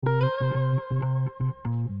Hi,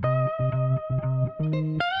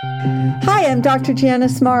 I'm Dr.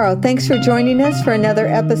 Janice Morrow. Thanks for joining us for another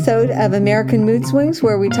episode of American Mood Swings,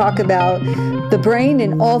 where we talk about the brain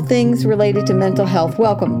and all things related to mental health.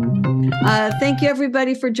 Welcome. Thank you,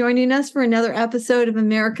 everybody, for joining us for another episode of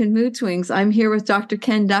American Mood Swings. I'm here with Dr.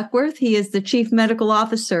 Ken Duckworth. He is the Chief Medical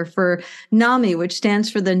Officer for NAMI, which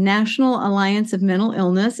stands for the National Alliance of Mental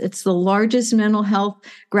Illness. It's the largest mental health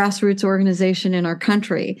grassroots organization in our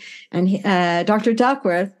country. And Dr.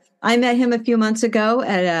 Duckworth, I met him a few months ago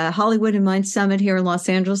at a Hollywood and Mind Summit here in Los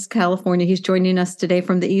Angeles, California. He's joining us today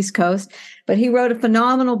from the East Coast, but he wrote a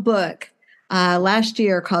phenomenal book last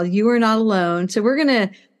year called You Are Not Alone. So we're going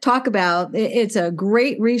to talk about, it's a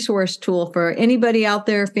great resource tool for anybody out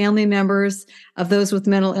there, family members of those with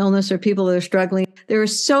mental illness or people that are struggling. There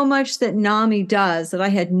is so much that NAMI does that I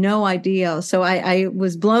had no idea. So I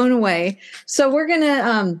was blown away. So we're going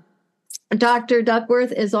to, Dr.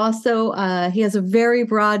 Duckworth is also, he has a very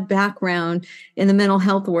broad background in the mental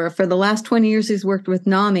health world. For the last 20 years, he's worked with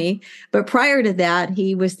NAMI. But prior to that,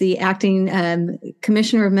 he was the acting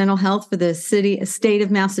commissioner of mental health for the state of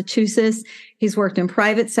Massachusetts. He's worked in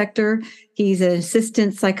private sector. He's an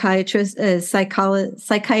assistant psychiatrist,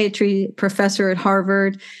 psychiatry professor at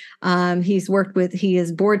Harvard. He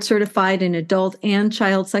is board certified in adult and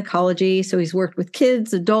child psychology. So he's worked with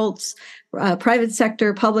kids, adults, private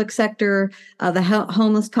sector, public sector, the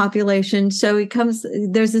homeless population. So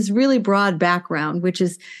there's this really broad background, which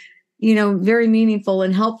is, very meaningful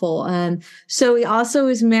and helpful. So he also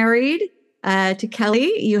is married to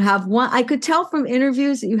Kelly. You have one. I could tell from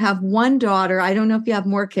interviews that you have one daughter. I don't know if you have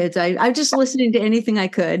more kids. I'm just listening to anything I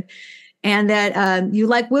could. And that you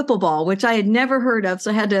like Whippleball, which I had never heard of.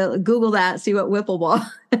 So I had to Google that, see what Whippleball.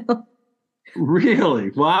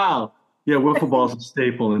 Really? Wow. Yeah, wiffle ball is a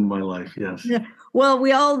staple in my life. Yes. Yeah.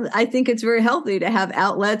 Well, I think it's very healthy to have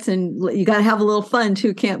outlets, and you got to have a little fun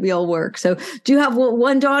too. Can't be all work. So do you have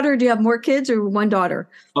one daughter? Do you have more kids or one daughter?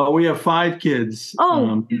 We have 5 kids.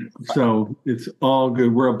 Oh, so it's all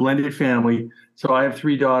good. We're a blended family. So I have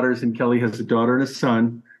 3 daughters, and Kelly has a daughter and a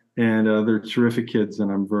son, and they're terrific kids.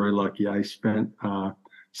 And I'm very lucky. I spent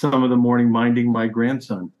some of the morning minding my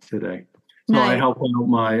grandson today. So nice. I help out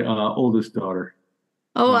my oldest daughter.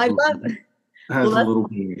 Oh, I love it. Has a little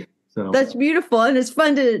baby. So that's beautiful. And it's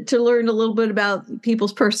fun to learn a little bit about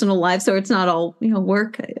people's personal lives. So it's not all,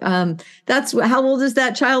 work. How old is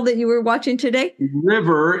that child that you were watching today?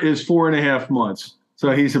 River is 4.5 months.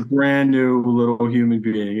 So he's a brand new little human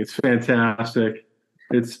being. It's fantastic.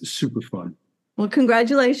 It's super fun. Well,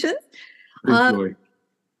 congratulations. Enjoy.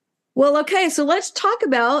 Well, okay, so let's talk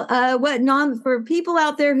about what NAMI, for people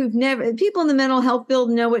out there people in the mental health field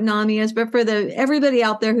know what NAMI is, but for everybody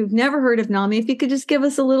out there who've never heard of NAMI, if you could just give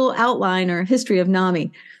us a little outline or history of NAMI.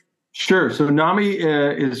 Sure. So NAMI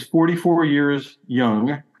is 44 years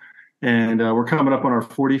young, and we're coming up on our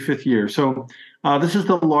 45th year. So this is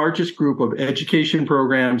the largest group of education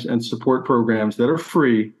programs and support programs that are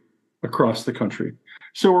free across the country.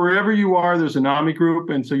 So wherever you are, there's a NAMI group,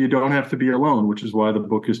 and so you don't have to be alone, which is why the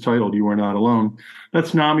book is titled You Are Not Alone.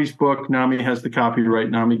 That's NAMI's book. NAMI has the copyright.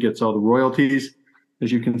 NAMI gets all the royalties.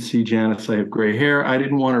 As you can see, Janice, I have gray hair. I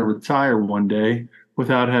didn't want to retire one day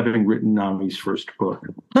without having written NAMI's first book.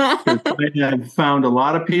 I have found a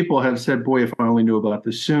lot of people have said, boy, if I only knew about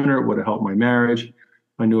this sooner, it would have helped my marriage. If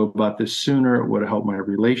I knew about this sooner, it would have helped my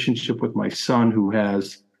relationship with my son who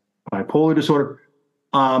has bipolar disorder.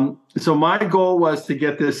 So my goal was to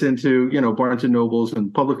get this into, Barnes and Nobles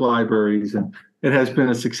and public libraries, and it has been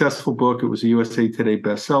a successful book. It was a USA Today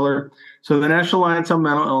bestseller. So the National Alliance on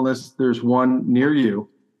Mental Illness, there's one near you.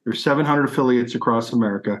 There's 700 affiliates across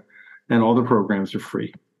America, and all the programs are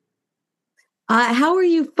free. How are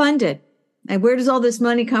you funded? And where does all this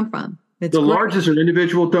money come from? The largest are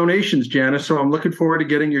individual donations, Janice. So I'm looking forward to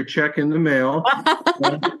getting your check in the mail.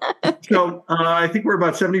 So I think we're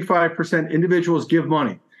about 75% individuals give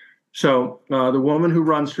money. So the woman who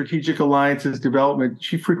runs Strategic Alliances Development,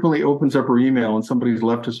 she frequently opens up her email and somebody's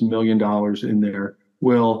left us $1 million in there.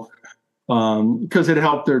 Because it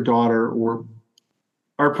helped their daughter, or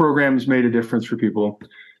our program has made a difference for people.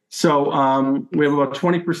 So we have about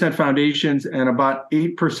 20% foundations and about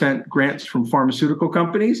 8% grants from pharmaceutical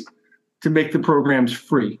companies to make the programs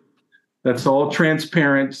free. That's all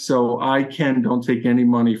transparent. So I don't take any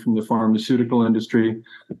money from the pharmaceutical industry.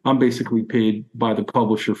 I'm basically paid by the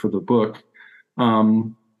publisher for the book.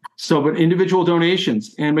 But individual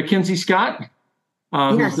donations. And Mackenzie Scott,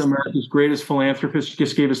 who's America's greatest philanthropist,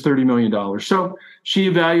 just gave us $30 million. So she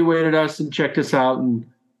evaluated us and checked us out and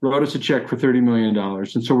wrote us a check for $30 million.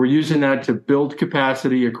 And so we're using that to build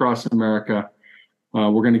capacity across America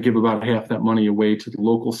we're going to give about half that money away to the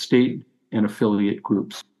local, state, and affiliate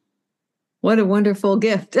groups. What a wonderful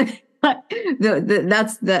gift.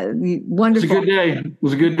 That's the wonderful. It was a good day. It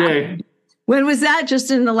was a good day. When was that? Just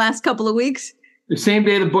in the last couple of weeks? The same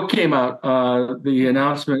day the book came out, the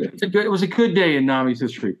announcement. It was a good day in NAMI's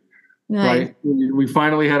history. Nice. Right. We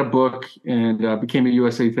finally had a book and became a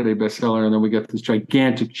USA Today bestseller. And then we got this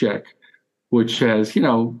gigantic check, which has,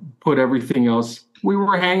 put everything else. We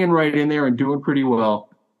were hanging right in there and doing pretty well.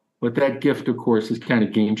 But that gift, of course, is kind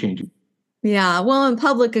of game changing. Yeah. Well, in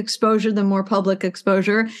public exposure, the more public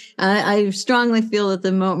exposure, I strongly feel that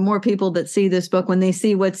the more people that see this book, when they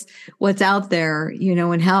see what's out there,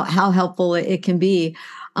 and how helpful it can be.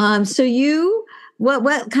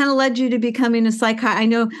 What kind of led you to becoming a psychiatrist? I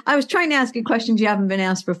know I was trying to ask you questions you haven't been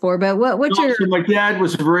asked before, but what's your... So my dad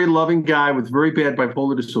was a very loving guy with very bad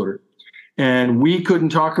bipolar disorder, and we couldn't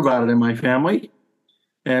talk about it in my family.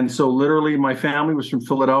 And so literally my family was from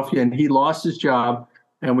Philadelphia, and he lost his job,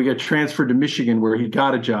 and we got transferred to Michigan where he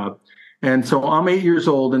got a job. And so I'm 8 years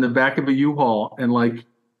old in the back of a U-Haul, and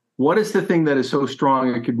what is the thing that is so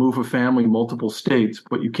strong it could move a family multiple states,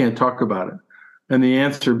 but you can't talk about it? And the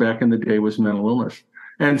answer back in the day was mental illness.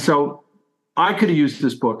 And so I could have used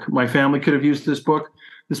this book. My family could have used this book.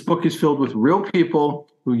 This book is filled with real people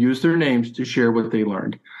who use their names to share what they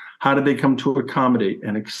learned. How did they come to accommodate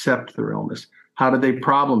and accept their illness? How did they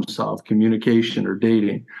problem solve communication or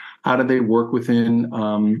dating? How did they work within,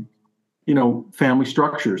 family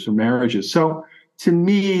structures or marriages? So to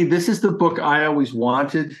me, this is the book I always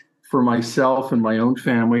wanted for myself and my own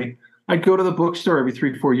family. I'd go to the bookstore every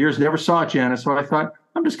 3-4 years, never saw it, Janice. So I thought,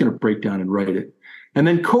 I'm just going to break down and write it. And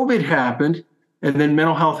then COVID happened, and then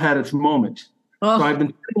mental health had its moment. Oh. So I've been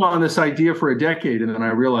sitting on this idea for a decade, and then I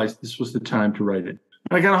realized this was the time to write it.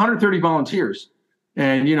 And I got 130 volunteers.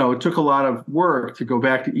 And, it took a lot of work to go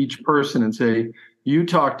back to each person and say, you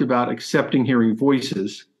talked about accepting hearing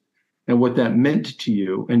voices and what that meant to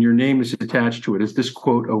you, and your name is attached to it. Is this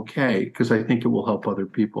quote okay? Because I think it will help other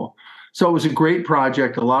people. So it was a great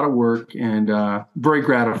project, a lot of work, and very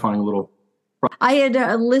gratifying little project. I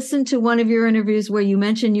had listened to one of your interviews where you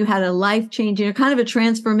mentioned you had a life-changing, kind of a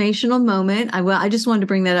transformational moment. I just wanted to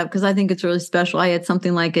bring that up because I think it's really special. I had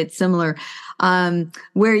something like it similar,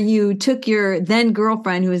 where you took your then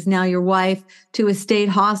girlfriend, who is now your wife, to a state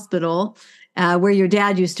hospital where your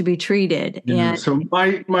dad used to be treated. Yeah, so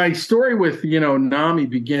my story with, NAMI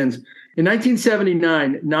begins in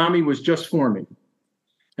 1979. NAMI was just forming.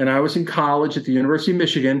 And I was in college at the University of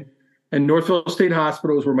Michigan, and Northville State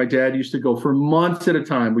Hospital is where my dad used to go for months at a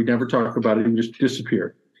time. We'd never talk about it. He would just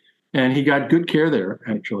disappear. And he got good care there,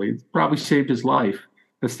 actually. It probably saved his life.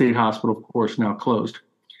 The state hospital, of course, now closed.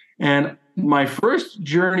 And my first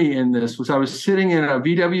journey in this was I was sitting in a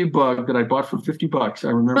VW Bug that I bought for $50.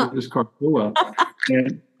 I remember this car so well.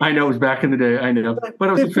 And I know it was back in the day. I know. But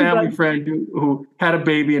it was a family friend who had a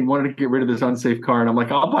baby and wanted to get rid of this unsafe car. And I'm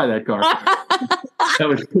like, I'll buy that car. That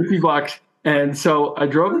was $50. And so I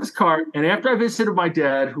drove this car. And after I visited my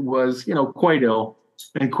dad, who was, quite ill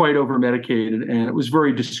and quite over medicated, and it was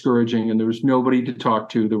very discouraging, and there was nobody to talk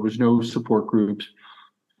to. There was no support groups.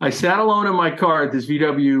 I sat alone in my car at this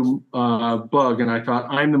VW Bug, and I thought,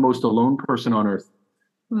 I'm the most alone person on earth.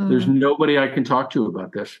 There's nobody I can talk to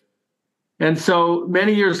about this. And so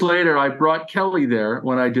many years later, I brought Kelly there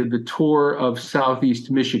when I did the tour of Southeast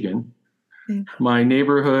Michigan. My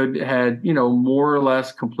neighborhood had, more or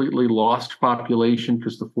less completely lost population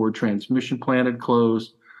because the Ford transmission plant had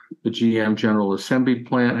closed. The GM General Assembly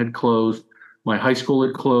plant had closed. My high school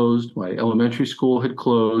had closed. My elementary school had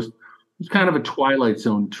closed. It was kind of a Twilight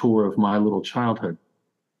Zone tour of my little childhood.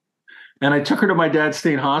 And I took her to my dad's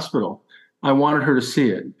state hospital. I wanted her to see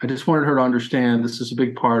it. I just wanted her to understand this is a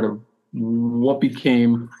big part of what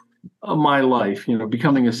became my life,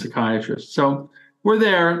 becoming a psychiatrist. So we're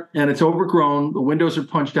there, and it's overgrown. The windows are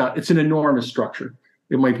punched out. It's an enormous structure.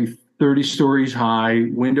 It might be 30 stories high.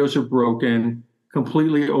 Windows are broken,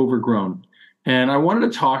 completely overgrown. And I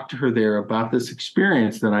wanted to talk to her there about this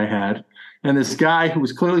experience that I had. And this guy who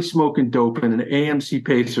was clearly smoking dope in an AMC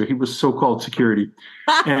Pacer, he was so-called security.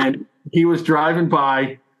 And he was driving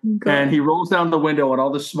by, and he rolls down the window, and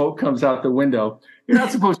all the smoke comes out the window. You're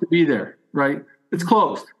not supposed to be there, right? It's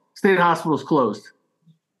closed. State hospital's closed.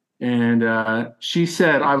 And she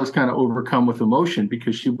said, I was kind of overcome with emotion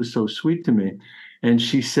because she was so sweet to me. And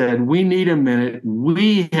she said, we need a minute.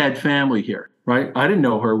 We had family here, right? I didn't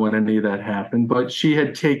know her when any of that happened, but she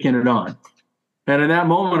had taken it on. And in that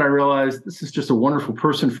moment, I realized this is just a wonderful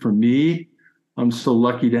person for me. I'm so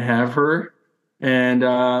lucky to have her. And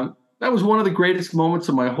that was one of the greatest moments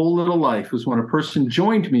of my whole little life, was when a person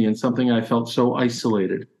joined me in something I felt so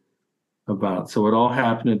isolated. about. So it all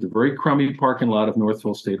happened at the very crummy parking lot of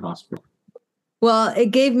Northville State Hospital. Well, it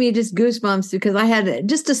gave me just goosebumps because I had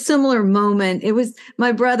just a similar moment. It was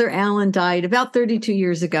my brother Alan died about 32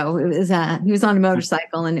 years ago. It was he was on a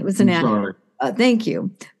motorcycle and it was an accident. Thank you.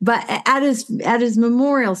 But at his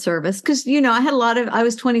memorial service, because I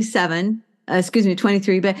was 27,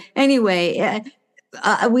 23. But anyway,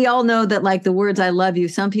 we all know that like the words "I love you,"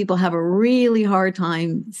 some people have a really hard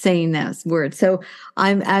time saying those words. So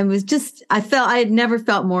I had never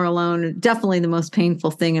felt more alone. Definitely the most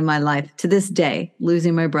painful thing in my life to this day,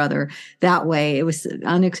 losing my brother that way. It was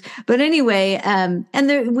but anyway,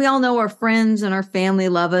 we all know our friends and our family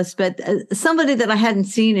love us, but somebody that I hadn't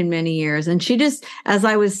seen in many years, and she just, as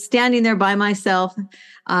I was standing there by myself,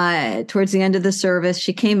 towards the end of the service,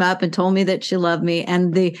 she came up and told me that she loved me,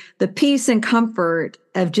 and the peace and comfort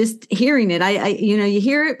of just hearing it. You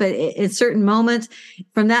hear it, but at certain moments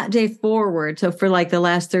from that day forward. So for like the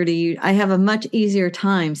last 30 years, I have a much easier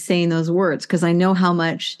time saying those words because I know how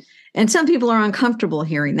much, and some people are uncomfortable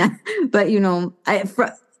hearing that, but it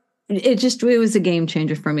was a game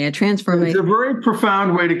changer for me. It transformed me. It's a very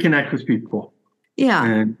profound way to connect with people. Yeah.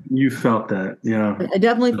 And you felt that. Yeah. I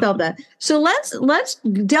definitely felt that. So let's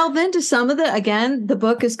delve into some of the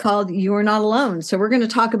book is called You Are Not Alone. So we're going to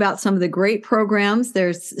talk about some of the great programs.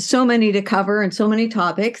 There's so many to cover and so many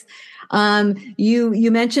topics.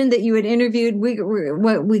 You mentioned that you had interviewed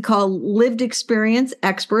what we call lived experience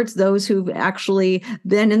experts, those who've actually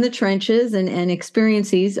been in the trenches and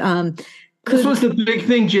experienced these. This was the big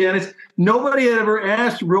thing, Janice. Nobody had ever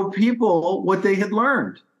asked real people what they had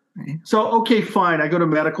learned. So, okay, fine. I go to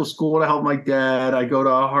medical school to help my dad. I go to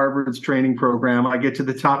Harvard's training program. I get to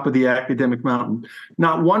the top of the academic mountain.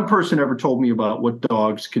 Not one person ever told me about what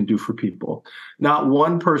dogs can do for people. Not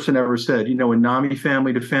one person ever said, in NAMI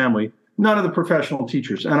family to family, none of the professional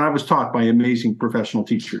teachers. And I was taught by amazing professional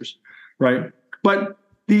teachers, right? But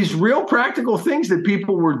these real practical things that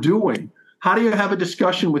people were doing, how do you have a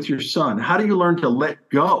discussion with your son? How do you learn to let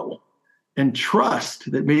go and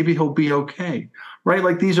trust that maybe he'll be okay? Right?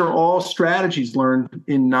 Like these are all strategies learned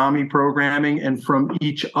in NAMI programming and from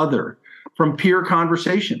each other, from peer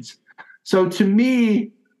conversations. So to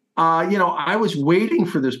me, I was waiting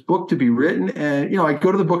for this book to be written. And, I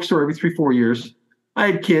go to the bookstore every 3-4 years. I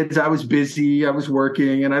had kids. I was busy. I was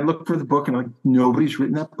working. And I looked for the book and I'm like, nobody's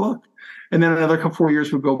written that book. And then another 4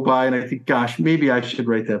 years would go by and I think, gosh, maybe I should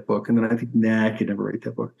write that book. And then I think, nah, I could never write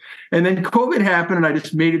that book. And then COVID happened and I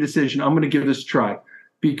just made a decision. I'm going to give this a try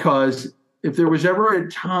because if there was ever a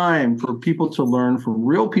time for people to learn from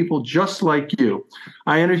real people just like you,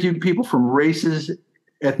 I interviewed people from races,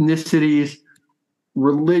 ethnicities,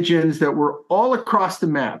 religions that were all across the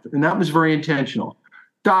map. And that was very intentional.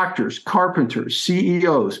 Doctors, carpenters,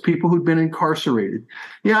 CEOs, people who'd been incarcerated.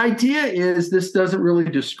 The idea is this doesn't really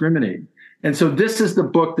discriminate. And so this is the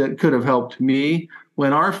book that could have helped me.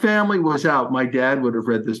 When our family was out, my dad would have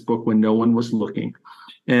read this book when no one was looking.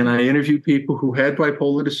 And I interviewed people who had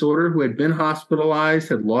bipolar disorder, who had been hospitalized,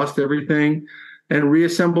 had lost everything, and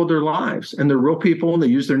reassembled their lives. And they're real people, and they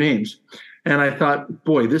use their names. And I thought,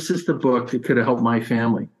 boy, this is the book that could have helped my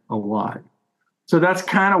family a lot. So that's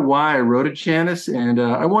kind of why I wrote it, Janice. And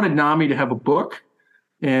I wanted NAMI to have a book.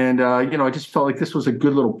 And, I just felt like this was a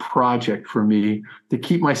good little project for me to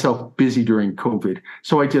keep myself busy during COVID.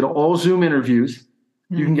 So I did all Zoom interviews.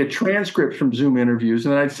 You can get transcripts from Zoom interviews.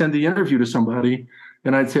 And then I'd send the interview to somebody.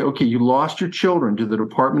 And I'd say, okay, you lost your children to the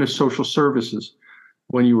Department of Social Services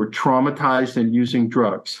when you were traumatized and using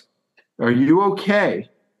drugs. Are you okay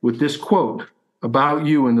with this quote about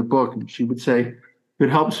you in the book? And she would say, if it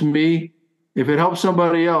helps me, if it helps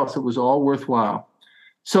somebody else, it was all worthwhile.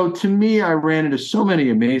 So to me, I ran into so many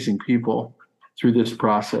amazing people through this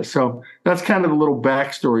process. So that's kind of the little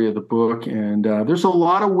backstory of the book. And there's a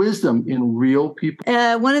lot of wisdom in real people.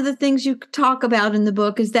 One of the things you talk about in the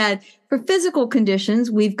book is that for physical conditions,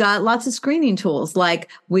 we've got lots of screening tools, like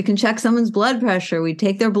we can check someone's blood pressure. We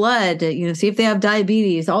take their blood to, see if they have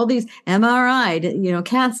diabetes, all these MRI,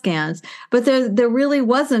 CAT scans. But there really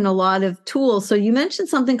wasn't a lot of tools. So you mentioned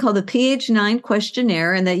something called the PH9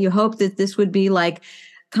 questionnaire, and that you hope that this would be like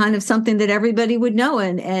kind of something that everybody would know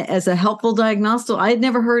and as a helpful diagnostic. I had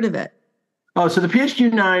never heard of it. Oh, so the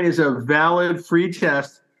PHQ-9 is a valid free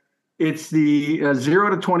test. It's the 0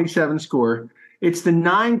 to 27 score. It's the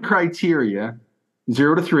 9 criteria,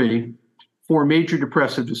 0 to 3, for major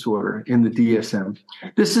depressive disorder in the DSM.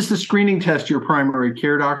 This is the screening test your primary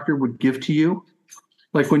care doctor would give to you.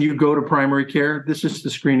 Like when you go to primary care, this is the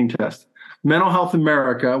screening test. Mental Health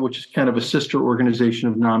America, which is kind of a sister organization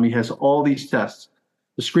of NAMI, has all these tests.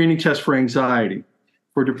 The screening test for anxiety,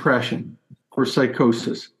 for depression, for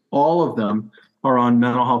psychosis, all of them are on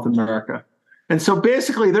Mental Health America. And so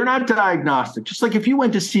basically, they're not diagnostic. Just like if you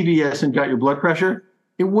went to CVS and got your blood pressure,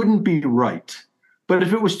 it wouldn't be right. But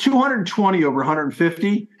if it was 220 over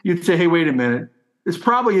 150, you'd say, hey, wait a minute, this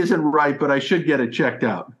probably isn't right, but I should get it checked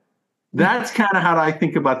out. That's kind of how I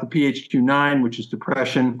think about the PHQ-9, which is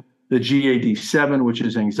depression, the GAD-7, which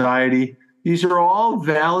is anxiety. These are all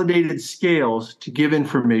validated scales to give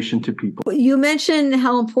information to people. You mentioned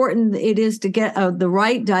how important it is to get the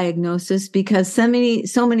right diagnosis because so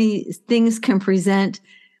many things can present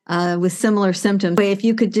with similar symptoms. If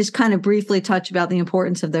you could just kind of briefly touch about the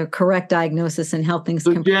importance of the correct diagnosis and how things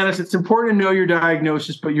can. Janice, it's important to know your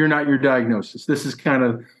diagnosis, but you're not your diagnosis. This is kind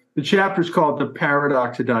of, the chapter is called The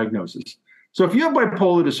Paradox of Diagnosis. So if you have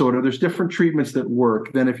bipolar disorder, there's different treatments that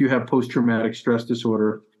work than if you have post-traumatic stress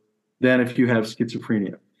disorder, than if you have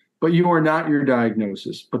schizophrenia. But you are not your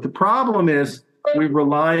diagnosis. But the problem is we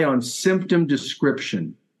rely on symptom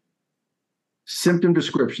description. Symptom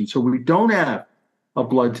description. So we don't have a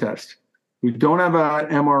blood test. We don't have an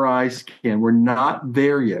MRI scan. We're not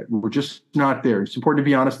there yet. We're just not there. It's important to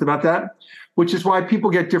be honest about that, which is why people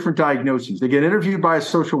get different diagnoses. They get interviewed by a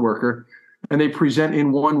social worker and they present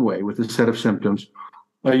in one way with a set of symptoms.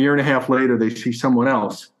 A year and a half later, they see someone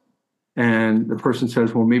else. And the person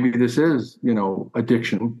says, well, maybe this is,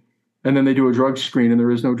 addiction. And then they do a drug screen and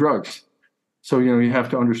there is no drugs. So, you have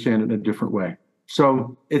to understand it in a different way.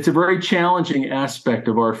 So it's a very challenging aspect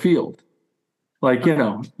of our field. Like, you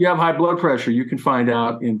have high blood pressure, you can find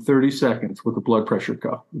out in 30 seconds with a blood pressure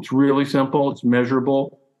cuff. It's really simple. It's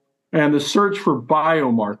measurable. And the search for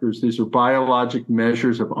biomarkers, these are biologic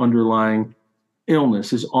measures of underlying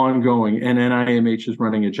illness, is ongoing. And NIMH is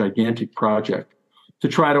running a gigantic project to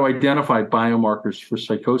try to identify biomarkers for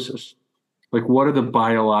psychosis. Like, what are the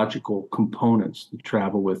biological components that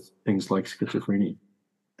travel with things like schizophrenia?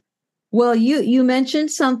 Well, you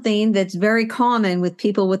mentioned something that's very common with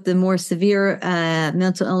people with the more severe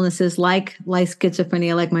mental illnesses like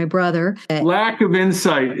schizophrenia, like my brother. Lack of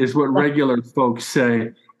insight is what regular folks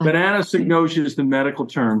say. But anosognosia is the medical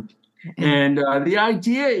term. And the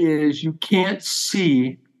idea is you can't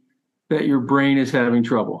see that your brain is having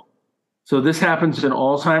trouble. So this happens in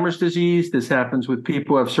Alzheimer's disease. This happens with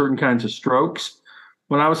people who have certain kinds of strokes.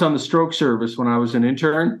 When I was on the stroke service, when I was an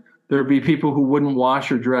intern, there would be people who wouldn't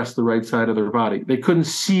wash or dress the right side of their body. They couldn't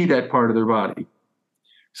see that part of their body.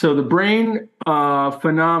 So the brain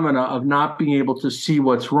phenomena of not being able to see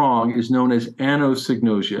what's wrong is known as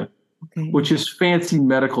anosognosia, which is fancy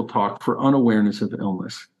medical talk for unawareness of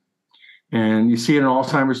illness. And you see it in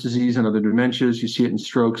Alzheimer's disease and other dementias. You see it in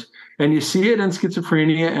strokes. And you see it in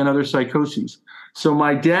schizophrenia and other psychoses. So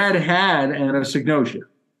my dad had anosognosia.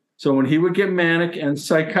 So when he would get manic and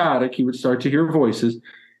psychotic, he would start to hear voices.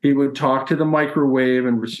 He would talk to the microwave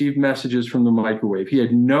and receive messages from the microwave. He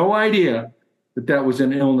had no idea that that was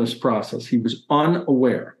an illness process. He was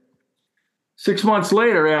unaware. 6 months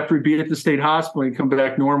later, after he'd be at the state hospital and come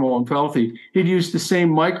back normal and healthy, he'd use the same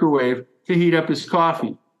microwave to heat up his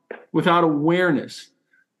coffee without awareness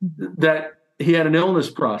that he had an illness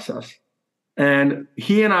process. And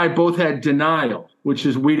he and I both had denial, which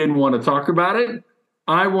is we didn't want to talk about it.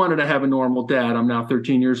 I wanted to have a normal dad. I'm now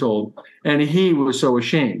 13 years old. And he was so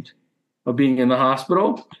ashamed of being in the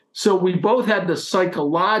hospital. So we both had the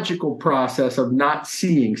psychological process of not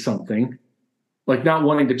seeing something, like not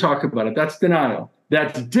wanting to talk about it. That's denial.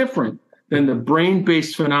 That's different than the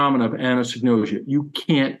brain-based phenomena of anosognosia. You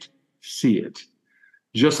can't see it.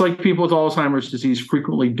 Just like people with Alzheimer's disease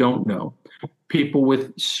frequently don't know. People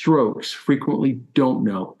with strokes frequently don't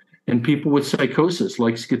know. And people with psychosis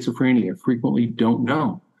like schizophrenia frequently don't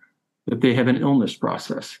know that they have an illness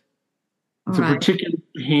process. It's a particularly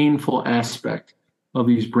painful aspect of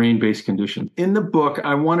these brain-based conditions. In the book,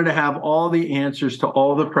 I wanted to have all the answers to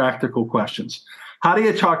all the practical questions. How do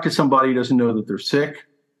you talk to somebody who doesn't know that they're sick?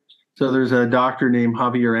 So there's a doctor named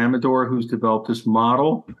Javier Amador who's developed this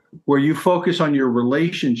model where you focus on your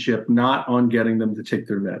relationship, not on getting them to take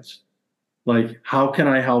their meds. Like, how can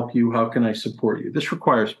I help you? How can I support you? This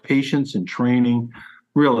requires patience and training.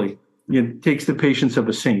 Really, it takes the patience of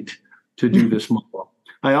a saint to do this model.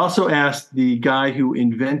 I also asked the guy who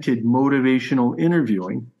invented motivational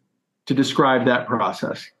interviewing to describe that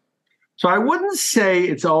process. So I wouldn't say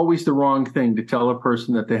it's always the wrong thing to tell a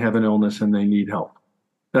person that they have an illness and they need help.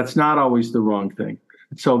 That's not always the wrong thing.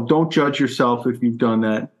 So don't judge yourself if you've done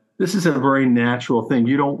that. This is a very natural thing.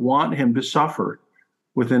 You don't want him to suffer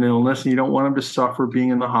with an illness, and you don't want him to suffer being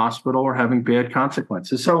in the hospital or having bad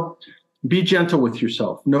consequences. So be gentle with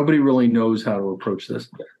yourself. Nobody really knows how to approach this.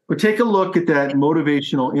 But take a look at that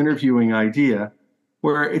motivational interviewing idea,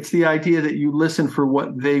 where it's the idea that you listen for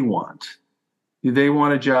what they want. Do they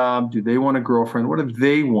want a job? Do they want a girlfriend? What do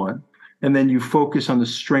they want? And then you focus on the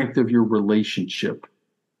strength of your relationship.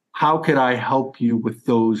 How could I help you with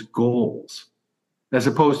those goals? As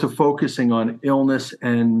opposed to focusing on illness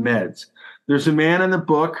and meds. There's a man in the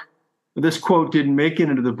book, this quote didn't make it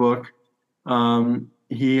into the book.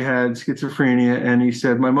 He had schizophrenia, and he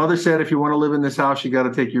said, my mother said, if you want to live in this house, you got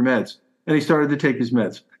to take your meds. And he started to take his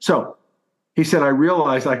meds. So he said, I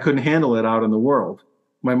realized I couldn't handle it out in the world.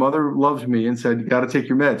 My mother loved me and said, you got to take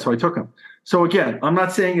your meds. So I took them. So again, I'm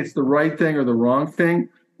not saying it's the right thing or the wrong thing.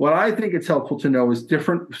 What I think it's helpful to know is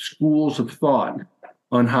different schools of thought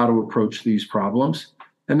on how to approach these problems.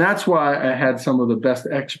 And that's why I had some of the best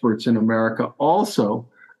experts in America also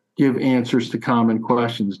give answers to common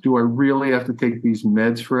questions. Do I really have to take these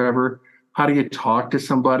meds forever? How do you talk to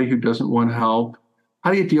somebody who doesn't want help?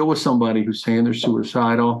 How do you deal with somebody who's saying they're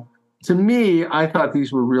suicidal? To me, I thought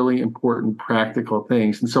these were really important practical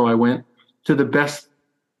things. And so I went to the best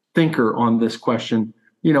thinker on this question,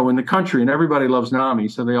 in the country, and everybody loves NAMI.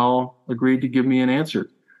 So they all agreed to give me an answer.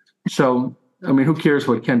 So, who cares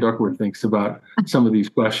what Ken Duckworth thinks about some of these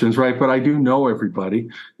questions, right? But I do know everybody.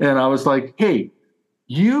 And I was like, hey,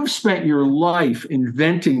 you've spent your life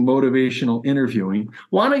inventing motivational interviewing.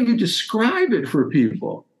 Why don't you describe it for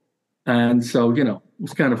people? And so,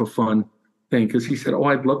 it's kind of a fun thing because he said,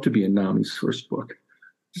 I'd love to be in NAMI's first book.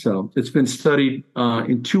 So it's been studied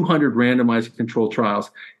in 200 randomized controlled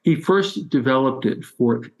trials. He first developed it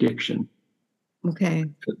for addiction. Okay.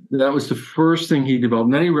 That was the first thing he developed.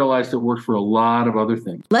 And then he realized it worked for a lot of other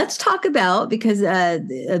things. Let's talk about, because a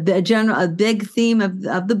big theme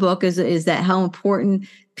of the book is that how important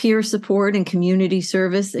peer support and community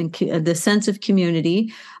service and the sense of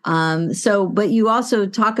community. But you also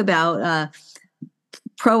talk about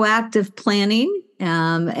proactive planning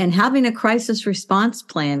and having a crisis response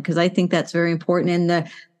plan, because I think that's very important. And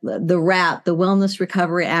the WRAP, the Wellness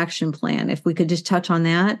Recovery Action Plan, if we could just touch on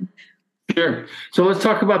that. Sure. So let's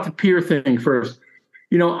talk about the peer thing first.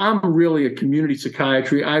 I'm really a community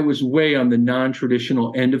psychiatry. I was way on the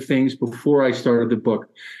non-traditional end of things before I started the book.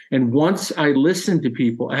 And once I listened to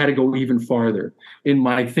people, I had to go even farther in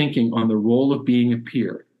my thinking on the role of being a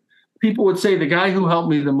peer. People would say the guy who helped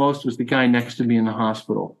me the most was the guy next to me in the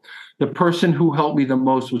hospital. The person who helped me the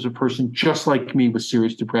most was a person just like me with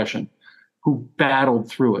serious depression who battled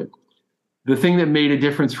through it. The thing that made a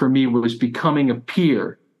difference for me was becoming a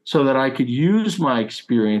peer so that I could use my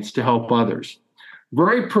experience to help others.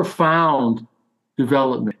 Very profound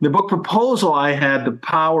development. In the book proposal, I had the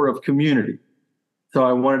power of community. So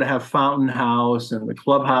I wanted to have Fountain House and the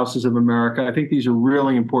clubhouses of America. I think these are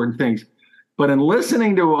really important things. But in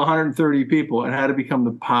listening to 130 people, it had to become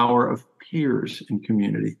the power of peers in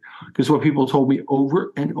community. Because what people told me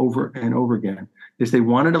over and over and over again is they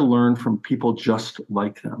wanted to learn from people just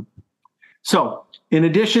like them. So in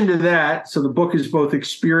addition to that, so the book is both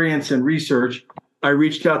experience and research. I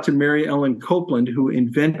reached out to Mary Ellen Copeland, who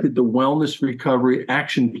invented the Wellness Recovery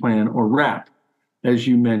Action Plan, or WRAP, as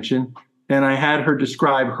you mentioned. And I had her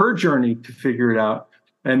describe her journey to figure it out.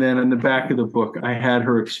 And then in the back of the book, I had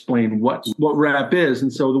her explain what WRAP is.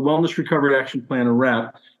 And so the Wellness Recovery Action Plan, or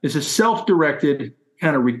WRAP, is a self-directed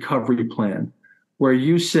kind of recovery plan where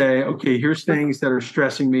you say, okay, here's things that are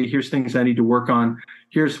stressing me. Here's things I need to work on.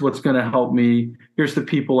 Here's what's going to help me. Here's the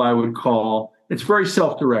people I would call. It's very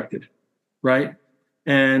self-directed, right?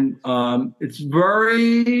 And it's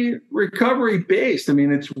very recovery-based.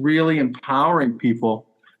 It's really empowering people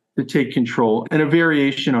to take control. And a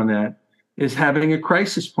variation on that is having a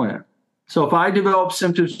crisis plan. So if I develop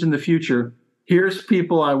symptoms in the future, here's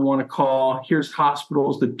people I want to call. Here's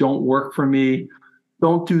hospitals that don't work for me.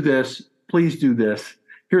 Don't do this. Please do this.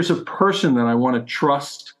 Here's a person that I want to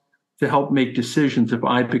trust to help make decisions if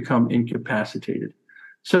I become incapacitated.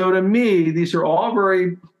 So to me, these are all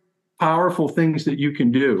very powerful things that you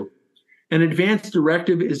can do. An advance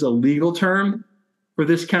directive is a legal term for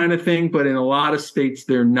this kind of thing, but in a lot of states,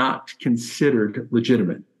 they're not considered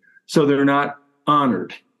legitimate. So they're not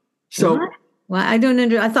honored. So well, I don't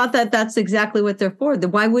I thought that's exactly what they're for.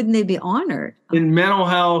 Why wouldn't they be honored? In mental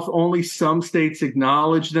health, only some states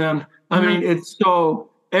acknowledge them. It's so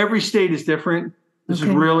every state is different. This is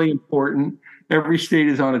really important. Every state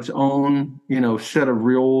is on its own, set of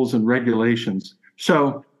rules and regulations.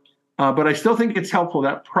 So, but I still think it's helpful,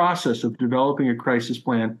 that process of developing a crisis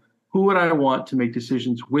plan. Who would I want to make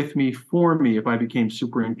decisions with me, for me, if I became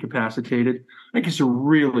super incapacitated? I think it's a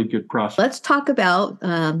really good process. Let's talk about,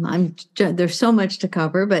 there's so much to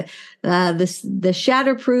cover, but the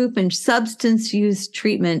shatterproof and substance use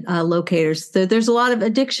treatment locators. So there's a lot of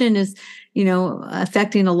addiction is,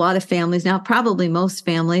 affecting a lot of families now, probably most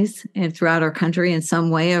families and throughout our country in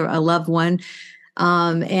some way, or a loved one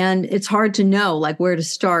And it's hard to know like where to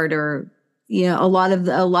start, or a lot of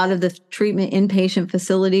the treatment inpatient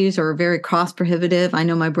facilities are very cost prohibitive. I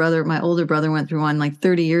know my older brother went through one like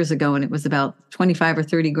 30 years ago, and it was about 25 or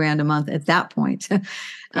 30 grand a month at that point. And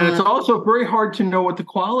it's also very hard to know what the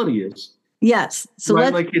quality is. Yes. So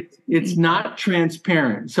right, like it's not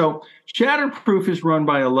transparent. So Shatterproof is run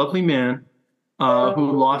by a lovely man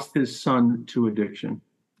who lost his son to addiction,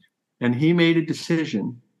 and he made a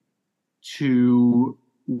decision to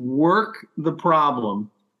work the problem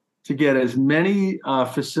to get as many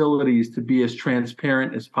facilities to be as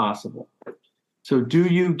transparent as possible. So do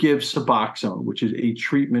you give Suboxone, which is a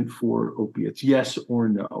treatment for opiates? Yes or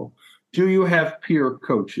no? Do you have peer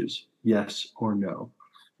coaches? Yes or no?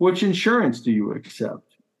 Which insurance do you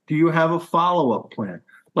accept? Do you have a follow-up plan?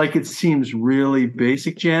 Like, it seems really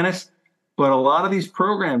basic, Janice, but a lot of these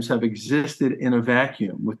programs have existed in a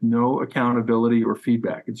vacuum with no accountability or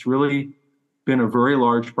feedback. It's really been a very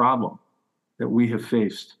large problem that we have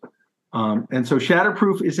faced. And so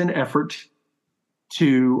Shatterproof is an effort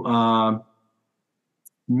to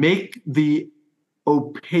make the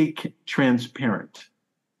opaque transparent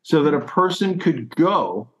so that a person could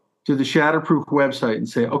go to the Shatterproof website and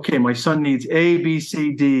say, okay, my son needs A, B,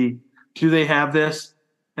 C, D. Do they have this?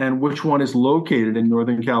 And which one is located in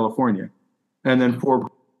Northern California? And then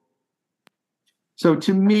So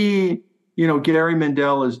to me, Gary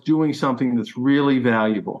Mendel is doing something that's really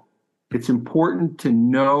valuable. It's important to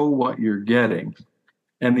know what you're getting.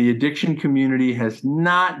 And the addiction community has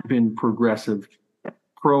not been progressive,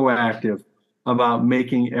 proactive about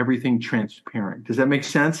making everything transparent. Does that make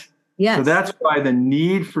sense? Yes. So that's why the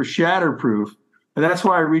need for Shatterproof, and that's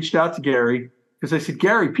why I reached out to Gary, because I said,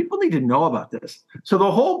 Gary, people need to know about this. So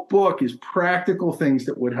the whole book is practical things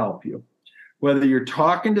that would help you. Whether you're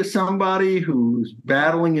talking to somebody who's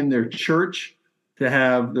battling in their church to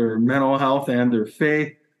have their mental health and their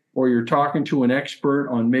faith, or you're talking to an expert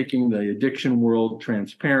on making the addiction world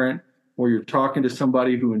transparent, or you're talking to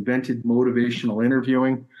somebody who invented motivational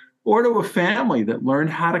interviewing, or to a family that learned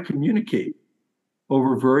how to communicate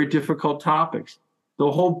over very difficult topics.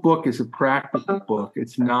 The whole book is a practical book.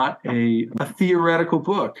 It's not a theoretical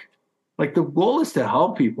book. Like, the goal is to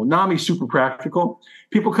help people. NAMI's super practical.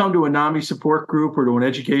 People come to a NAMI support group or to an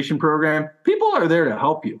education program. People are there to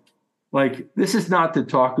help you. Like, this is not to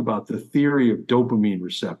talk about the theory of dopamine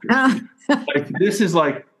receptors. Like, this is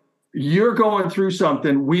like, you're going through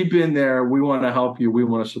something. We've been there. We want to help you. We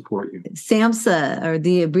want to support you. SAMHSA, or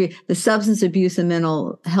the Substance Abuse and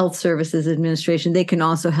Mental Health Services Administration, they can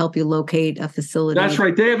also help you locate a facility. That's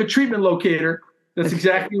right. They have a treatment locator. That's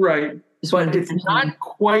exactly right. But it's not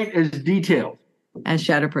quite as detailed as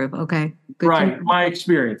Shatterproof. Okay. Good. Right. My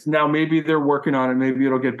experience. Now, maybe they're working on it. Maybe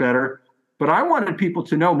it'll get better. But I wanted people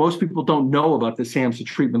to know. Most people don't know about the SAMHSA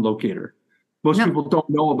treatment locator. Most people don't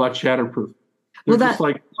know about Shatterproof. They're just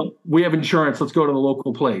like, oh, we have insurance. Let's go to the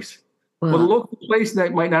local place. Well, the local place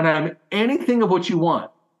that might not have anything of what you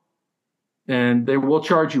want. And they will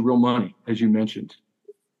charge you real money, as you mentioned.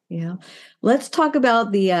 Yeah. Let's talk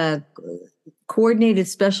about the coordinated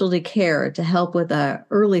specialty care to help with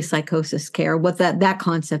early psychosis care, what that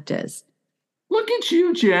concept is. Look at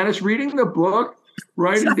you, Janice, reading the book,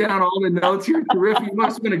 writing down all the notes. You're terrific. You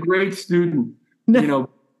must have been a great student, in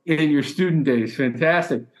your student days.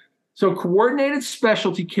 Fantastic. So coordinated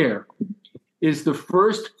specialty care is the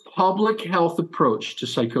first public health approach to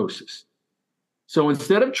psychosis. So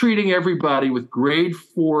instead of treating everybody with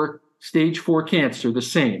stage 4 cancer the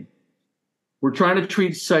same, we're trying to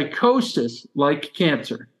treat psychosis like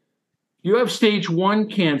cancer. If you have stage 1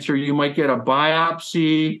 cancer, you might get a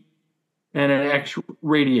biopsy and an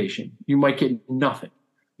radiation. You might get nothing.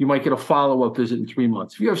 You might get a follow-up visit in 3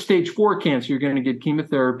 months. If you have stage 4 cancer, you're going to get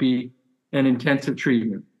chemotherapy and intensive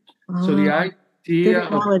treatment. So the idea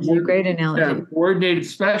great analogy. Coordinated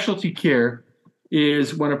specialty care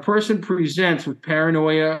is when a person presents with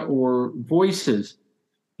paranoia or voices,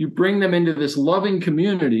 you bring them into this loving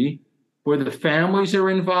community where the families are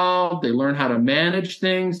involved. They learn how to manage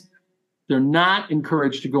things. They're not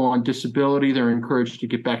encouraged to go on disability. They're encouraged to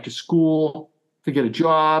get back to school, to get a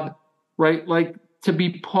job, right? Like, to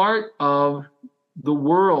be part of the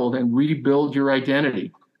world and rebuild your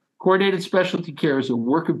identity. Coordinated specialty care is a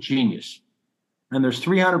work of genius. And there's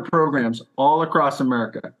 300 programs all across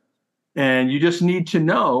America. And you just need to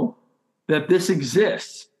know that this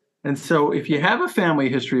exists. And so if you have a family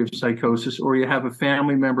history of psychosis, or you have a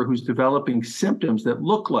family member who's developing symptoms that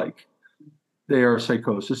look like they are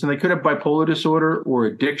psychosis, and they could have bipolar disorder or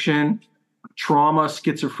addiction, trauma,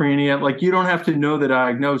 schizophrenia, like, you don't have to know the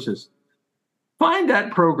diagnosis. Find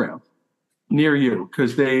that program near you,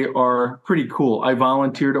 because they are pretty cool. I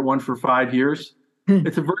volunteered at one for 5 years.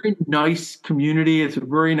 It's a very nice community. It's a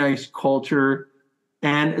very nice culture.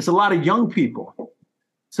 And it's a lot of young people.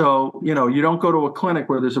 So, you don't go to a clinic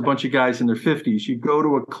where there's a bunch of guys in their 50s. You go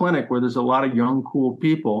to a clinic where there's a lot of young, cool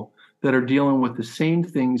people that are dealing with the same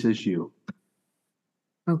things as you.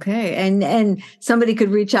 Okay. And somebody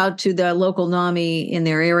could reach out to the local NAMI in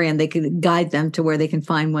their area and they could guide them to where they can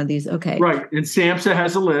find one of these. Okay. Right. And SAMHSA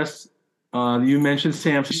has a list. You mentioned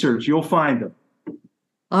SAMHSA search. You'll find them.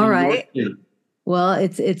 All right. Well,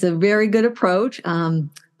 it's a very good approach.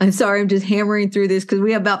 I'm sorry, I'm just hammering through this because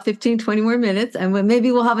we have about 15, 20 more minutes, and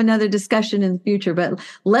maybe we'll have another discussion in the future. But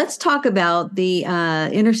let's talk about the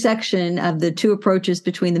intersection of the two approaches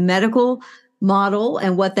between the medical model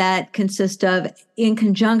and what that consists of in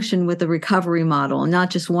conjunction with the recovery model, and not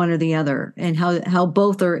just one or the other, and how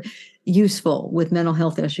both are useful with mental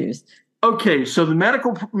health issues. Okay, so the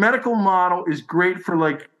medical model is great for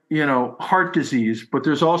heart disease, but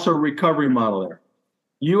there's also a recovery model there.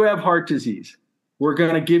 You have heart disease. We're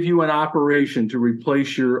going to give you an operation to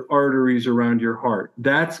replace your arteries around your heart.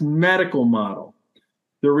 That's medical model.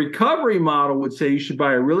 The recovery model would say you should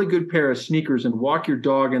buy a really good pair of sneakers and walk your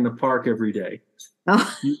dog in the park every day.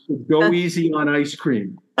 Oh. You should go easy on ice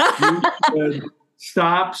cream. You should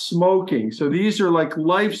stop smoking. So these are like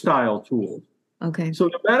lifestyle tools. Okay. So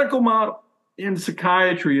the medical model in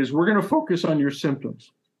psychiatry is we're going to focus on your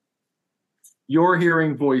symptoms. You're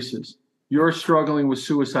hearing voices. You're struggling with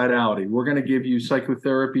suicidality. We're going to give you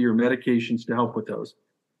psychotherapy or medications to help with those.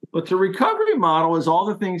 But the recovery model is all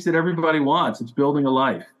the things that everybody wants. It's building a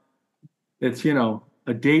life. It's,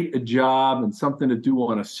 a date, a job, and something to do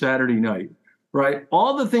on a Saturday night, right?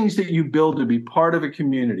 All the things that you build to be part of a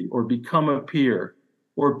community or become a peer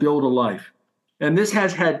or build a life. And this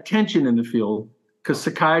has had tension in the field because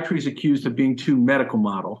psychiatry is accused of being too medical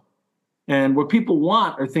model. And what people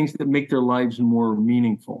want are things that make their lives more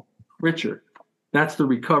meaningful, richer. That's the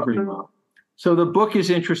recovery model. So the book is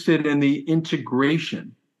interested in the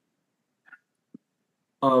integration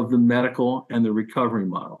of the medical and the recovery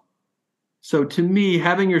model. So to me,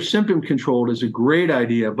 having your symptom controlled is a great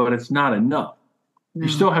idea, but it's not enough. You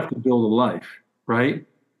still have to build a life, right?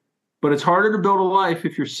 But it's harder to build a life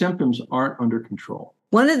if your symptoms aren't under control.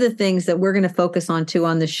 One of the things that we're going to focus on too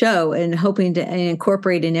on the show and hoping to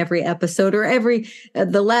incorporate in every episode or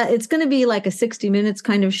it's going to be like a 60 minutes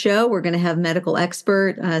kind of show. We're going to have medical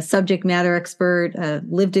expert, subject matter expert,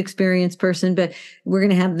 lived experience person, but we're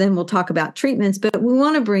going to we'll talk about treatments, but we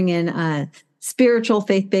want to bring in spiritual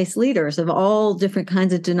faith-based leaders of all different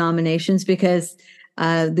kinds of denominations because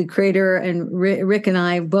the creator and Rick and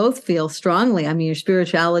I both feel strongly. I mean, your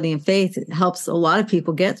spirituality and faith helps a lot of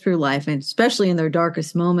people get through life, and especially in their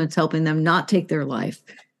darkest moments, helping them not take their life.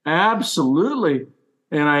 Absolutely.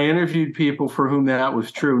 And I interviewed people for whom that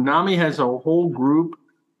was true. NAMI has a whole group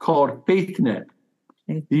called FaithNet.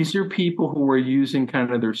 These are people who are using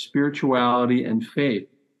kind of their spirituality and faith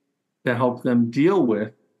to help them deal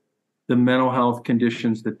with the mental health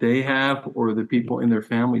conditions that they have or the people in their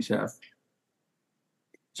families have.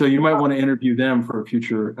 So you might want to interview them for a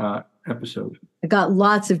future episode. I got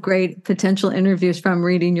lots of great potential interviews from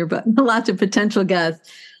reading your book. Lots of potential guests.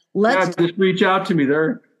 Just reach out to me.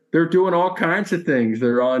 They're doing all kinds of things.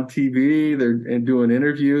 They're on TV. They're doing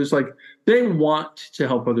interviews. Like they want to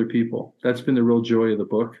help other people. That's been the real joy of the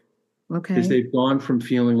book. Okay. Is they've gone from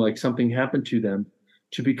feeling like something happened to them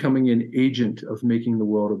to becoming an agent of making the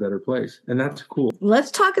world a better place. And that's cool.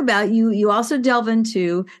 Let's talk about you also delve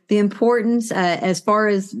into the importance as far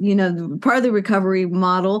as, part of the recovery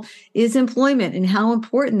model is employment and how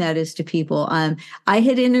important that is to people. I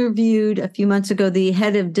had interviewed a few months ago the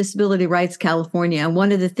head of Disability Rights California. And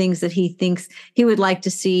one of the things that he thinks he would like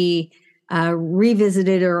to see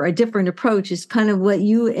revisited or a different approach is kind of what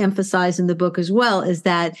you emphasize in the book as well, is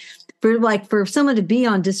that for someone to be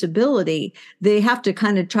on disability, they have to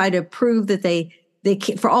kind of try to prove that they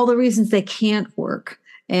can't, for all the reasons they can't work.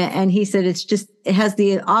 And he said it has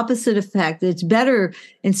the opposite effect. It's better,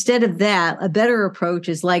 instead of that, a better approach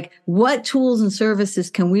is like, what tools and services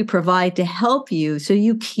can we provide to help you so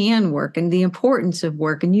you can work, and the importance of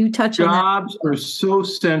work. And you touch on that. Jobs are so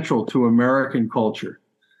central to American culture,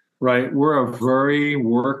 right? We're a very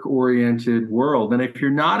work-oriented world. And if you're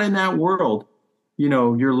not in that world,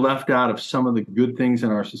 you're left out of some of the good things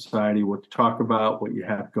in our society, what to talk about, what you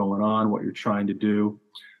have going on, what you're trying to do.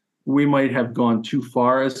 We might have gone too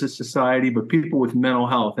far as a society, but people with mental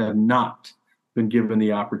health have not been given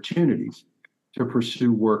the opportunities to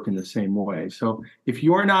pursue work in the same way. So if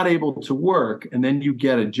you're not able to work and then you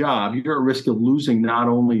get a job, you're at risk of losing not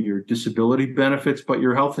only your disability benefits, but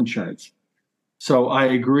your health insurance. So I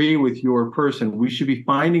agree with your person. We should be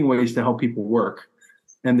finding ways to help people work.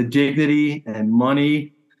 and the dignity and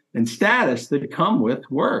money and status that come with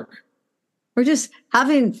work. We're just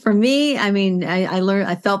having, for me, I mean,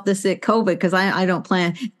 I felt this at COVID because I don't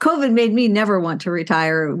plan. COVID made me never want to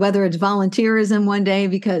retire, whether it's volunteerism one day,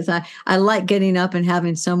 because I like getting up and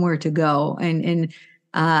having somewhere to go. And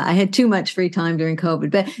I had too much free time during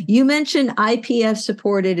COVID. But you mentioned IPF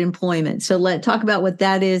supported employment. So let's talk about what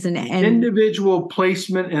that is. And individual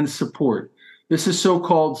placement and support. This is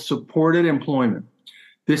so-called supported employment.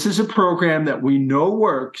 This is a program that we know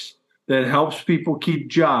works, that helps people keep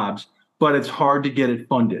jobs, but it's hard to get it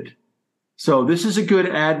funded. So this is a good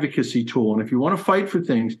advocacy tool. And if you want to fight for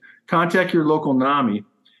things, contact your local NAMI.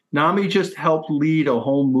 NAMI just helped lead a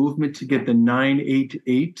whole movement to get the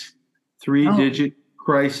 988 three-digit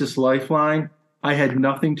crisis lifeline. I had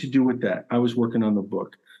nothing to do with that. I was working on the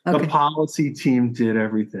book. Okay. The policy team did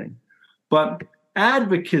everything. But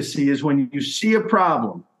advocacy is when you see a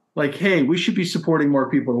problem, like, hey, we should be supporting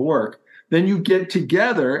more people to work. Then you get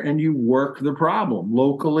together and you work the problem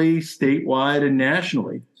locally, statewide, and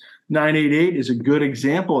nationally. 988 is a good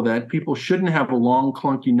example of that. People shouldn't have a long,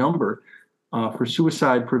 clunky number for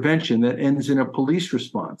suicide prevention that ends in a police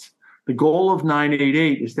response. The goal of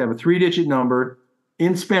 988 is to have a three-digit number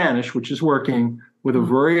in Spanish, which is working, with a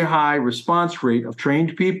very high response rate of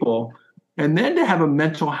trained people, and then to have a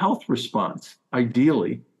mental health response,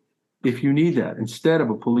 ideally, if you need that, instead of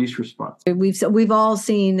a police response. We've all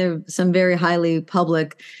seen some very highly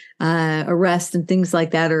public arrests and things like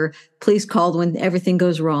that, or police called when everything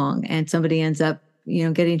goes wrong and somebody ends up,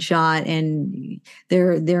 getting shot, and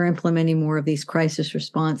they're implementing more of these crisis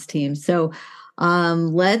response teams. So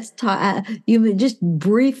let's talk. You just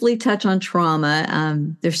briefly touch on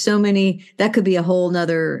trauma. There's so many that could be a whole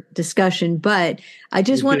nother discussion, but I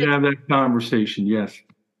just want to have that conversation. Yes.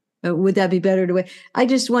 Would that be better to wait? I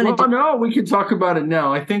just wanted to. No, we can talk about it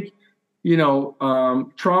now. I think,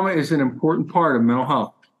 trauma is an important part of mental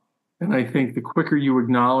health. And I think the quicker you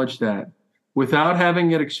acknowledge that, without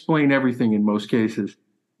having it explain everything in most cases,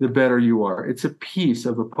 the better you are. It's a piece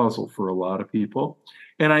of the puzzle for a lot of people.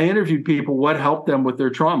 And I interviewed people what helped them with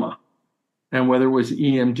their trauma. And whether it was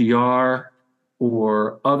EMDR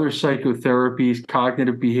or other psychotherapies,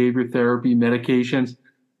 cognitive behavior therapy, medications,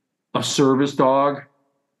 a service dog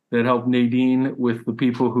that helped Nadine with the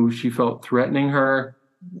people who she felt threatening her.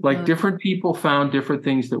 Like, different people found different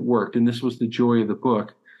things that worked. And this was the joy of the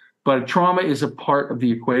book. But trauma is a part of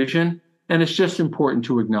the equation, and it's just important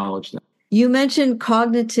to acknowledge that. You mentioned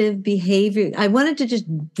cognitive behavior. I wanted to just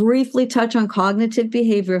briefly touch on cognitive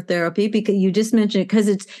behavior therapy, because you just mentioned it, because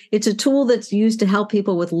it's a tool that's used to help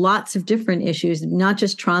people with lots of different issues, not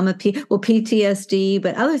just trauma, PTSD,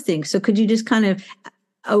 but other things. So could you just kind of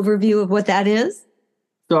overview of what that is?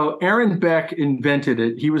 So Aaron Beck invented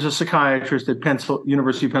it. He was a psychiatrist at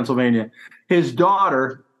University of Pennsylvania. His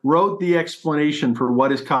daughter wrote the explanation for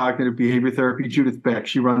what is cognitive behavior therapy, Judith Beck.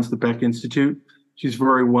 She runs the Beck Institute. She's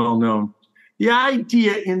very well known. The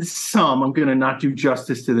idea in sum, I'm going to not do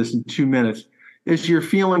justice to this in 2 minutes, is your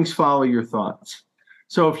feelings follow your thoughts.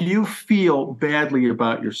 So if you feel badly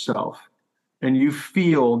about yourself and you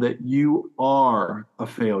feel that you are a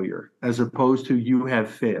failure as opposed to you have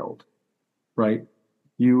failed, right?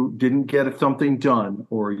 You didn't get something done,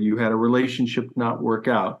 or you had a relationship not work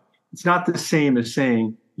out. It's not the same as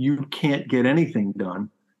saying you can't get anything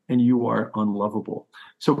done and you are unlovable.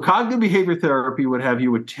 So cognitive behavior therapy would have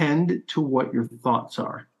you attend to what your thoughts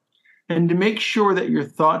are, and to make sure that your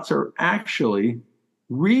thoughts are actually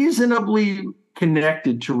reasonably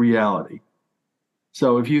connected to reality.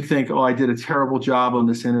 So if you think, I did a terrible job on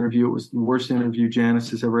this interview, it was the worst interview Janice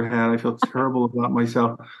has ever had, I feel terrible about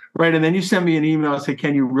myself, right? And then you send me an email and say,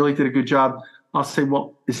 Ken, you really did a good job. I'll say,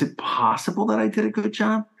 well, is it possible that I did a good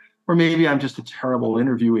job? Or maybe I'm just a terrible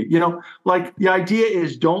interviewee. Like, the idea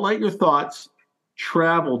is, don't let your thoughts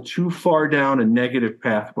travel too far down a negative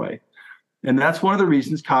pathway. And that's one of the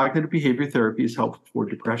reasons cognitive behavior therapy is helpful for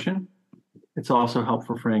depression. It's also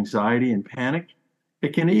helpful for anxiety and panic.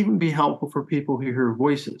 It can even be helpful for people who hear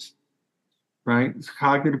voices, right? It's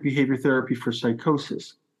cognitive behavior therapy for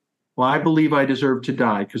psychosis. Well, I believe I deserve to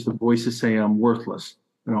die because the voices say I'm worthless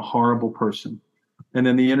and a horrible person. And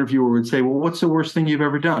then the interviewer would say, well, what's the worst thing you've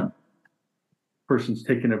ever done? Person's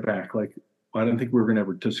taken aback, like, I don't think we're going to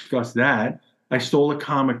ever discuss that. I stole a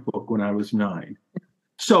comic book when I was 9.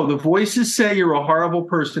 So the voices say you're a horrible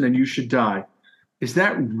person and you should die. Is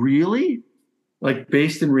that really, like,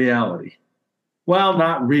 based in reality? Well,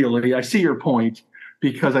 not really. I see your point,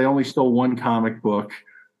 because I only stole one comic book,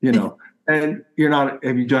 and have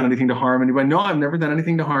you done anything to harm anybody? No, I've never done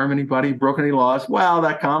anything to harm anybody, broken any laws. Well,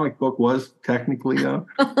 that comic book was technically,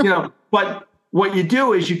 but what you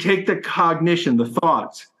do is you take the cognition, the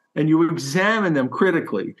thoughts, and you examine them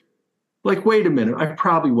critically. Like, wait a minute, I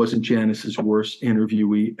probably wasn't Janice's worst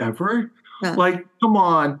interviewee ever. Yeah. Like, come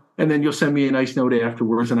on. And then you'll send me a nice note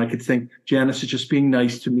afterwards, and I could think Janice is just being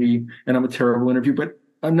nice to me, and I'm a terrible interview. But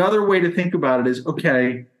another way to think about it is,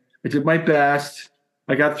 okay, I did my best.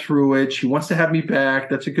 I got through it. She wants to have me back.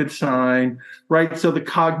 That's a good sign, right? So the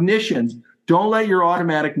cognitions, don't let your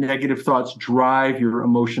automatic negative thoughts drive your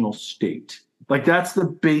emotional state. Like, that's the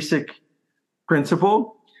basic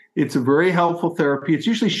principle. It's a very helpful therapy. It's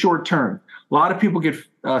usually short term. A lot of people get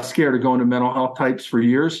scared of going to mental health types for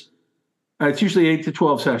years. It's usually 8 to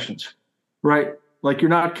 12 sessions, right? Like, you're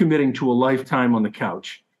not committing to a lifetime on the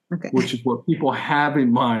couch, which is what people have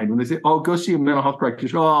in mind when they say, oh, go see a mental health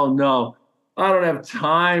practitioner. Oh, no, I don't have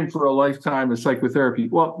time for a lifetime of psychotherapy.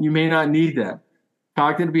 Well, you may not need that.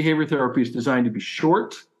 Cognitive behavior therapy is designed to be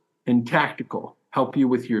short and tactical, help you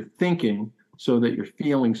with your thinking so that your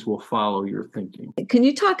feelings will follow your thinking. Can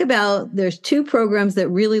you talk about, there's two programs that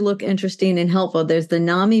really look interesting and helpful. There's the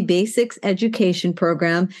NAMI Basics Education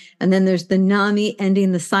Program, and then there's the NAMI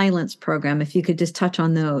Ending the Silence Program. If you could just touch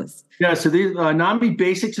on those. Yeah, so the NAMI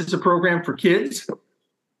Basics is a program for kids.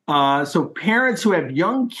 So parents who have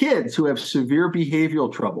young kids who have severe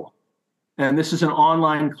behavioral trouble, and this is an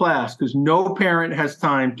online class because no parent has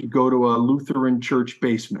time to go to a Lutheran church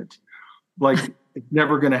basement. Like, it's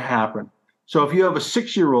never going to happen. So if you have a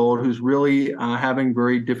 6-year-old who's really having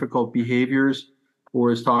very difficult behaviors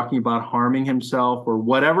or is talking about harming himself or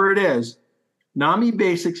whatever it is, NAMI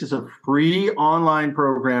Basics is a free online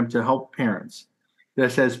program to help parents.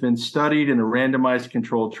 This has been studied in a randomized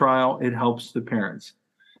controlled trial. It helps the parents.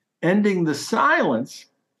 Ending the Silence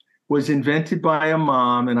was invented by a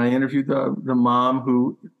mom, and I interviewed the mom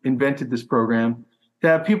who invented this program, to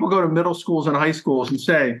have people go to middle schools and high schools and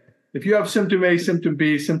say, if you have symptom A, symptom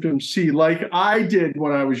B, symptom C, like I did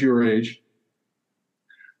when I was your age,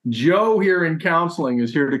 Joe here in counseling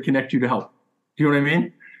is here to connect you to help. Do you know what I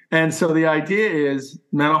mean? And so the idea is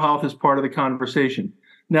mental health is part of the conversation.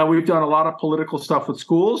 Now, we've done a lot of political stuff with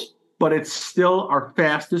schools, but it's still our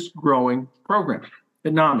fastest growing program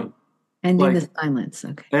at NAMI. Ending the silence.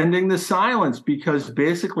 Okay. Ending the silence, because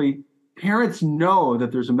basically parents know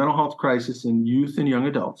that there's a mental health crisis in youth and young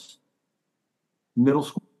adults, middle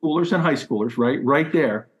schoolers and high schoolers, right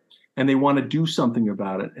there. And they want to do something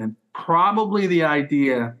about it. And probably the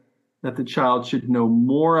idea that the child should know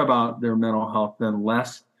more about their mental health than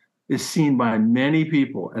less is seen by many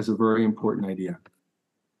people as a very important idea.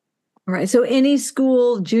 All right. So any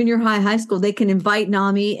school, junior high, high school, they can invite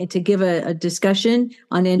NAMI to give a discussion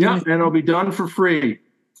on ending. Yeah, and it'll be done for free.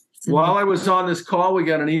 While I was on this call, we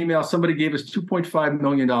got an email. Somebody gave us $2.5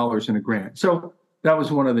 million in a grant. So that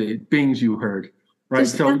was one of the things you heard, right?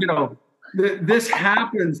 So, this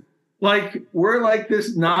happens. Like, we're like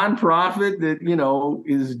this nonprofit that,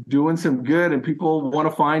 is doing some good, and people want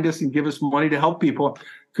to find us and give us money to help people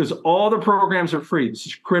because all the programs are free. This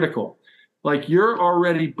is critical. Like, you're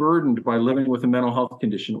already burdened by living with a mental health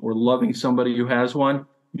condition or loving somebody who has one.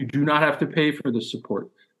 You do not have to pay for this support.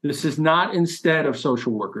 This is not instead of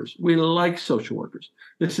social workers. We like social workers.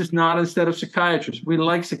 This is not instead of psychiatrists. We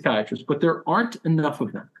like psychiatrists, but there aren't enough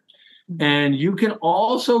of them. And you can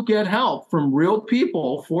also get help from real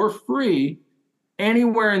people for free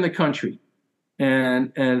anywhere in the country.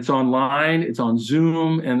 And it's online, it's on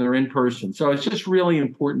Zoom, and they're in person. So it's just really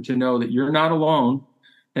important to know that you're not alone.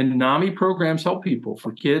 And NAMI programs help people,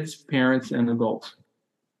 for kids, parents, and adults.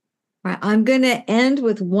 All right, I'm going to end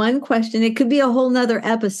with one question. It could be a whole nother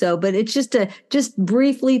episode, but it's just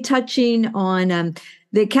briefly touching on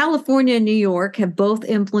the California and New York have both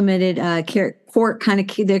implemented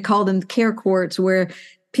they call them care courts, where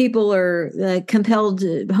people are compelled,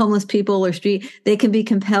 homeless people or they can be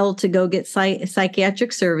compelled to go get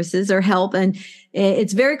psychiatric services or help. And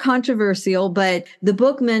it's very controversial, but the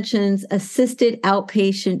book mentions assisted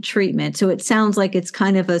outpatient treatment. So it sounds like it's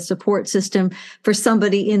kind of a support system for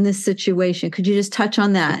somebody in this situation. Could you just touch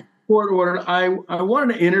on that? Court ordered. I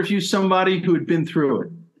wanted to interview somebody who had been through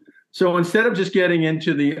it. So instead of just getting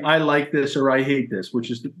into the I like this or I hate this, which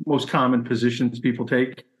is the most common positions people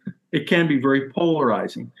take, it can be very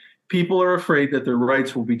polarizing. People are afraid that their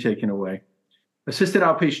rights will be taken away. Assisted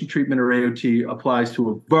outpatient treatment, or AOT, applies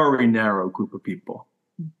to a very narrow group of people.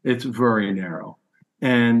 It's very narrow.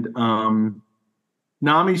 And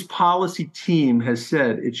NAMI's policy team has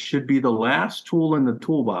said it should be the last tool in the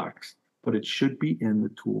toolbox, but it should be in the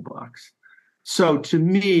toolbox. So to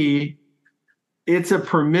me, it's a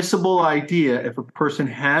permissible idea if a person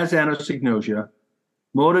has anosognosia,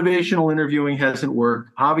 motivational interviewing hasn't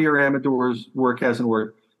worked, Javier Amador's work hasn't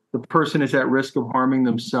worked, the person is at risk of harming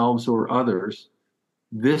themselves or others.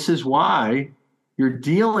 This is why you're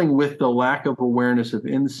dealing with the lack of awareness of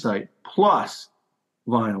insight plus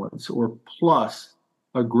violence or plus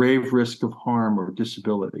a grave risk of harm or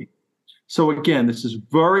disability. So again, this is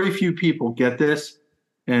very few people get this.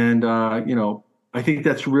 And, I think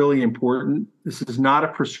that's really important. This is not a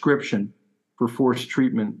prescription for forced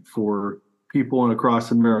treatment for people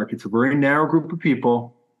across America. It's a very narrow group of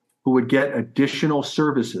people who would get additional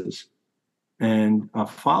services and a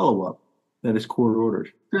follow-up that is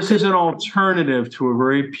court-ordered. This is an alternative to a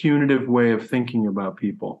very punitive way of thinking about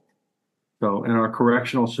people. So, and our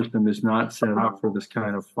correctional system is not set up for this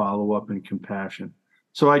kind of follow-up and compassion.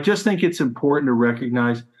 So I just think it's important to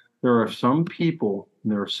recognize there are some people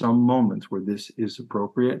and there are some moments where this is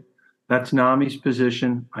appropriate. That's NAMI's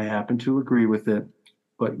position. I happen to agree with it.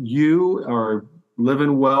 But you are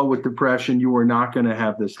living well with depression. You are not going to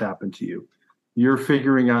have this happen to you. You're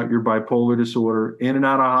figuring out your bipolar disorder, in and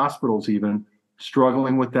out of hospitals even,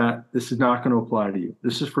 struggling with that. This is not going to apply to you.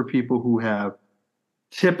 This is for people who have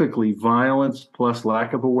typically violence plus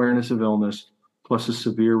lack of awareness of illness plus a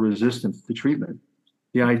severe resistance to treatment.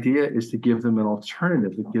 The idea is to give them an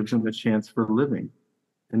alternative that gives them a chance for living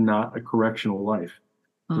and not a correctional life.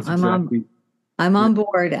 I'm on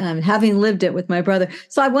board, having lived it with my brother.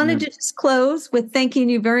 So I wanted to just close with thanking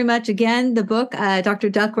you very much again. The book, Dr.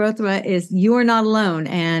 Duckworth, is You Are Not Alone,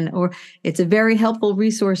 or it's a very helpful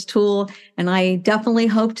resource tool. And I definitely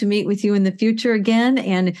hope to meet with you in the future again.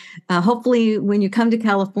 And hopefully when you come to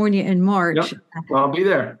California in March. Yep. I'll be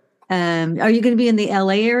there. Are you going to be in the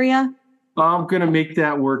LA area? I'm going to make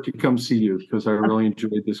that work to come see you because I really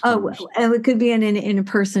enjoyed this conversation. And it could be an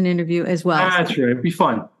in-person interview as well. That's right. It'd be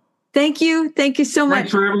fun. Thank you. Thank you so much.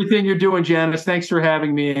 Thanks for everything you're doing, Janice. Thanks for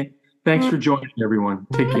having me. Thanks for joining, everyone.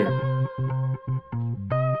 Take care.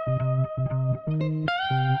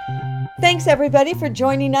 Thanks, everybody, for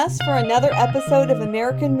joining us for another episode of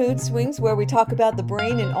American Mood Swings, where we talk about the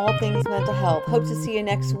brain and all things mental health. Hope to see you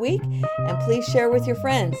next week, and please share with your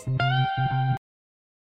friends.